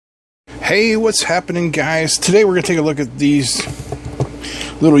Hey, what's happening, guys? Today we're going to take a look at these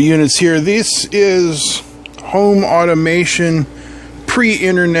little units here. This is home automation,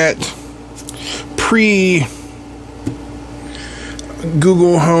 pre-internet, pre-Google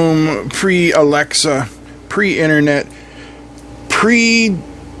Home, pre-Alexa, pre-internet,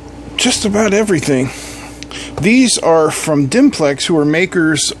 pre-just about everything. These are from Dimplex, who are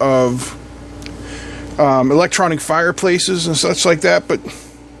makers of electronic fireplaces and such like that, but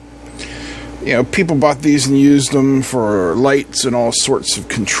you know, people bought these and used them for lights and all sorts of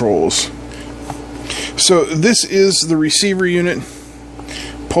controls. So this is the receiver unit,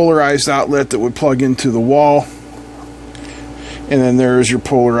 polarized outlet that would plug into the wall, and then there's your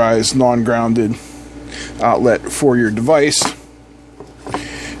polarized non-grounded outlet for your device.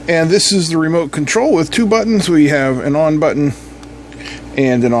 And this is the remote control with two buttons. We have an on button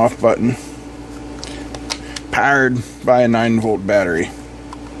and an off button, powered by a 9-volt battery.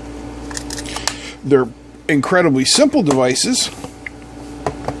 They're incredibly simple devices.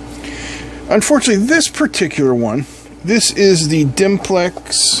 Unfortunately, this particular one, this is the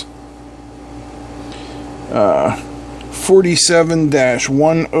Dimplex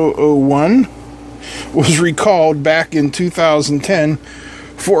 47-1001, was recalled back in 2010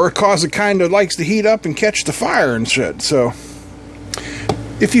 for a cause it kind of likes to heat up and catch the fire and shit. So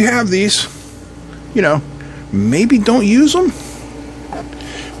if you have these, you know, maybe don't use them.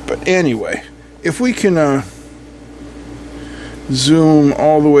 But anyway, if we can zoom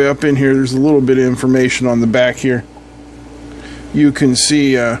all the way up in here, there's a little bit of information on the back here. You can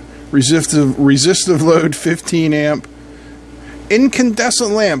see resistive load 15 amp,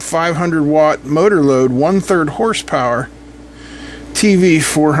 incandescent lamp 500 watt, motor load 1/3 horsepower, TV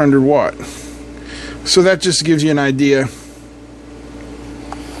 400 watt. So that just gives you an idea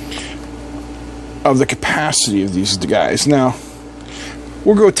of the capacity of these guys. Now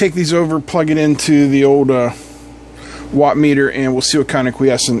we'll go take these over, plug it into the old watt meter, and we'll see what kind of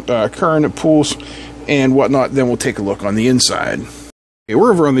quiescent current it pulls and whatnot. Then we'll take a look on the inside. Okay, we're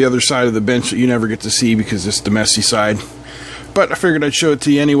over on the other side of the bench that you never get to see because it's the messy side, but I figured I'd show it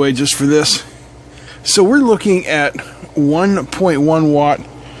to you anyway just for this. So we're looking at 1.1 watt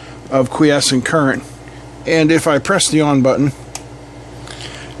of quiescent current, and if I press the on button,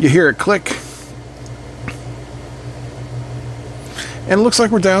 you hear it click, and it looks like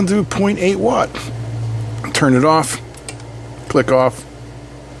we're down to 0.8 watt. Turn it off, click off,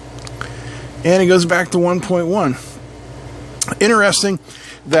 and it goes back to 1.1. Interesting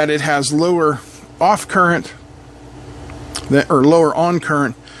that it has lower off current or lower on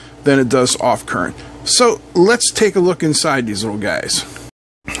current than it does off current. So let's take a look inside these little guys.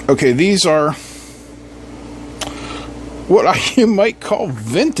 Okay, these are what you might call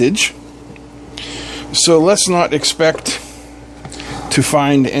vintage, so let's not expect to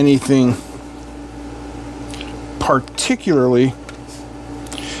find anything particularly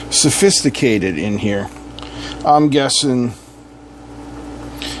sophisticated in here. I'm guessing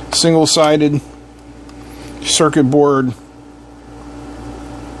single-sided circuit board,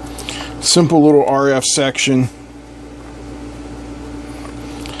 simple little RF section,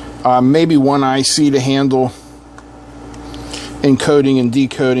 maybe one IC to handle encoding and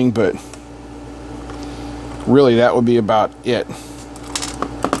decoding, but really that would be about it.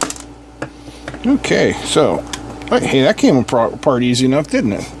 Okay, so hey, that came apart easy enough,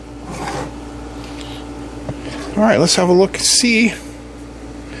 didn't it? Alright, let's have a look and see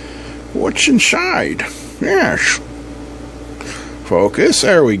what's inside. Yes. Focus,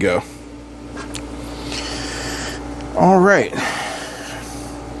 there we go. Alright.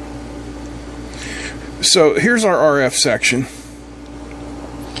 So here's our RF section.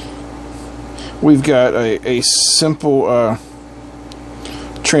 We've got a simple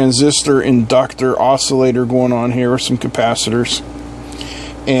transistor, inductor, oscillator going on here with some capacitors,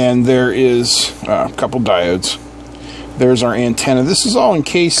 and there is a couple diodes. There's our antenna. This is all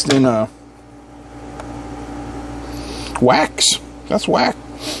encased in wax. That's wax,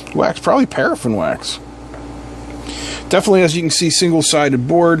 probably paraffin wax. Definitely, as you can see, single-sided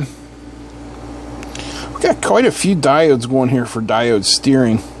board. We've got quite a few diodes going here for diode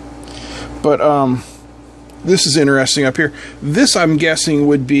steering, but this is interesting up here. This, I'm guessing,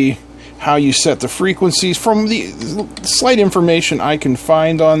 would be how you set the frequencies. From the slight information I can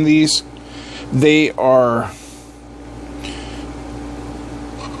find on these, they are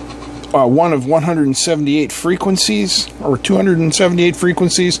one of 178 frequencies, or 278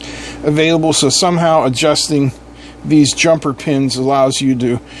 frequencies available, so somehow adjusting these jumper pins allows you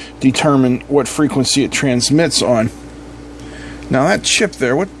to determine what frequency it transmits on. Now that chip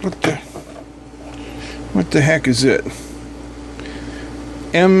there, what the heck is it?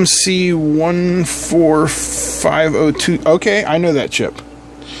 MC14502. Okay, I know that chip.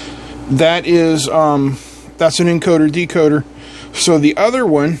 That is that's an encoder decoder. So the other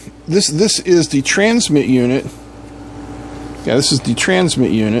one, this is the transmit unit. Yeah, this is the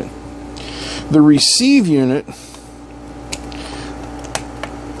transmit unit. The receive unit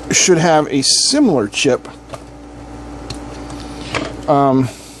should have a similar chip. Oh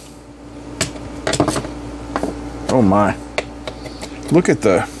my. Look at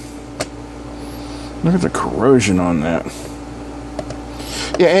the corrosion on that.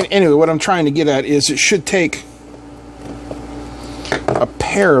 Yeah, and anyway, what I'm trying to get at is it should take a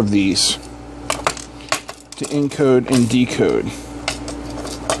pair of these to encode and decode.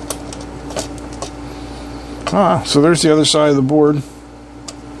 So there's the other side of the board.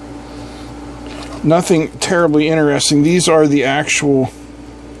 Nothing terribly interesting. These are the actual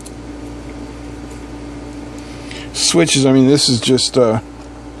switches. I mean, this is just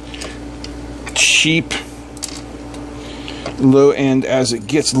cheap, low end as it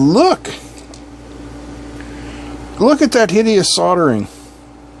gets. Look at that hideous soldering.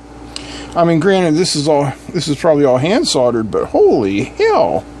 I mean, granted, this is probably all hand soldered, but holy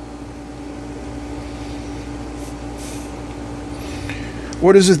hell.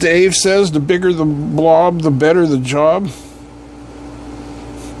 What is it Dave says? The bigger the blob, the better the job?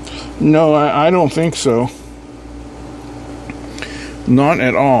 No, I don't think so. Not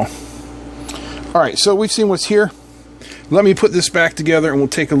at all. Alright, so we've seen what's here. Let me put this back together and we'll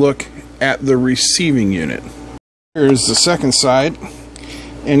take a look at the receiving unit. Here's the second side.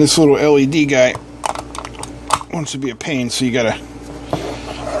 And this little LED guy wants to be a pain, so you gotta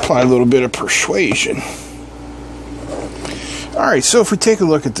apply a little bit of persuasion. Alright, so if we take a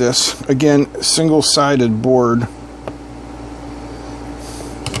look at this, again, single-sided board.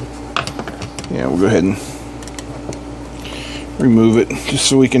 Yeah, we'll go ahead and remove it, just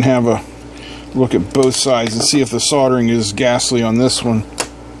so we can have a look at both sides and see if the soldering is ghastly on this one.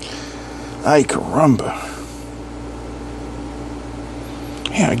 Ay caramba.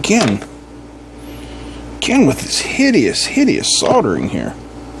 Yeah, again with this hideous soldering here.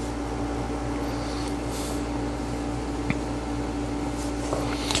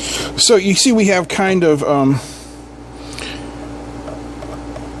 So you see we have kind of,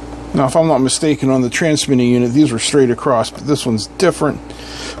 now if I'm not mistaken, on the transmitting unit, these were straight across, but this one's different.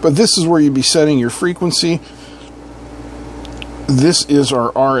 But this is where you'd be setting your frequency. This is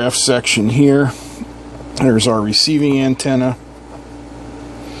our RF section here. There's our receiving antenna.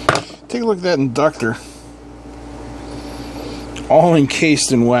 Take a look at that inductor. All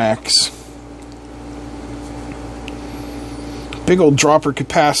encased in wax. Big old dropper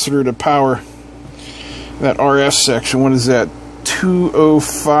capacitor to power that RF section. What is that?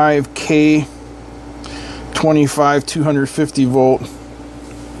 205K 25 250 volt.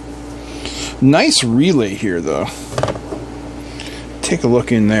 Nice relay here though. Take a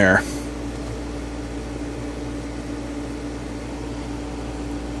look in there.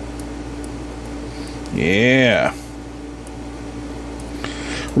 Yeah.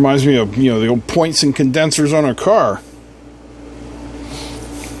 Reminds me of, the old points and condensers on a car.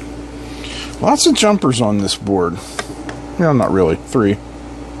 Lots of jumpers on this board. No, not really. 3.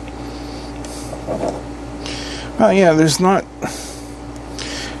 Well, yeah, there's not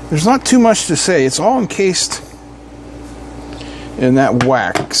too much to say. It's all encased in that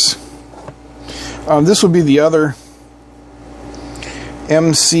wax. This would be the other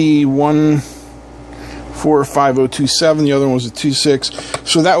MC14502.7. The other one was a 2.6.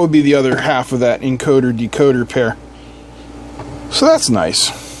 So that would be the other half of that encoder-decoder pair. So that's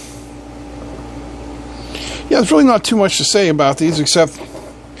nice. Yeah, there's really not too much to say about these, except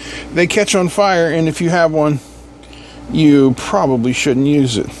they catch on fire, and if you have one, you probably shouldn't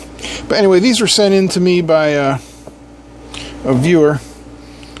use it. But anyway, these were sent in to me by a viewer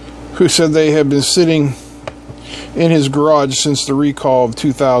who said they had been sitting in his garage since the recall of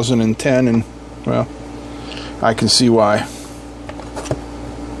 2010, and, well, I can see why.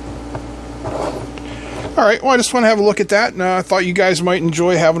 Alright, well, I just want to have a look at that, and I thought you guys might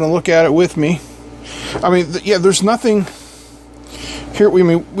enjoy having a look at it with me. I mean, yeah, there's nothing here.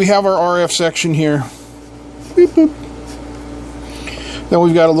 We have our RF section here. Beep, boop. Then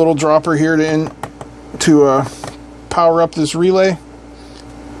we've got a little dropper here to power up this relay.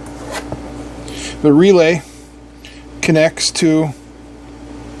 The relay connects to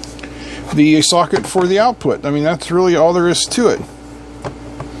the socket for the output. I mean, that's really all there is to it.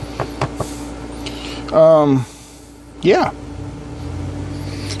 Yeah.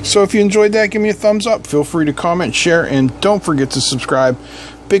 So if you enjoyed that, give me a thumbs up. Feel free to comment, share, and don't forget to subscribe.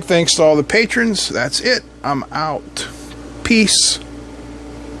 Big thanks to all the patrons. That's it. I'm out. Peace.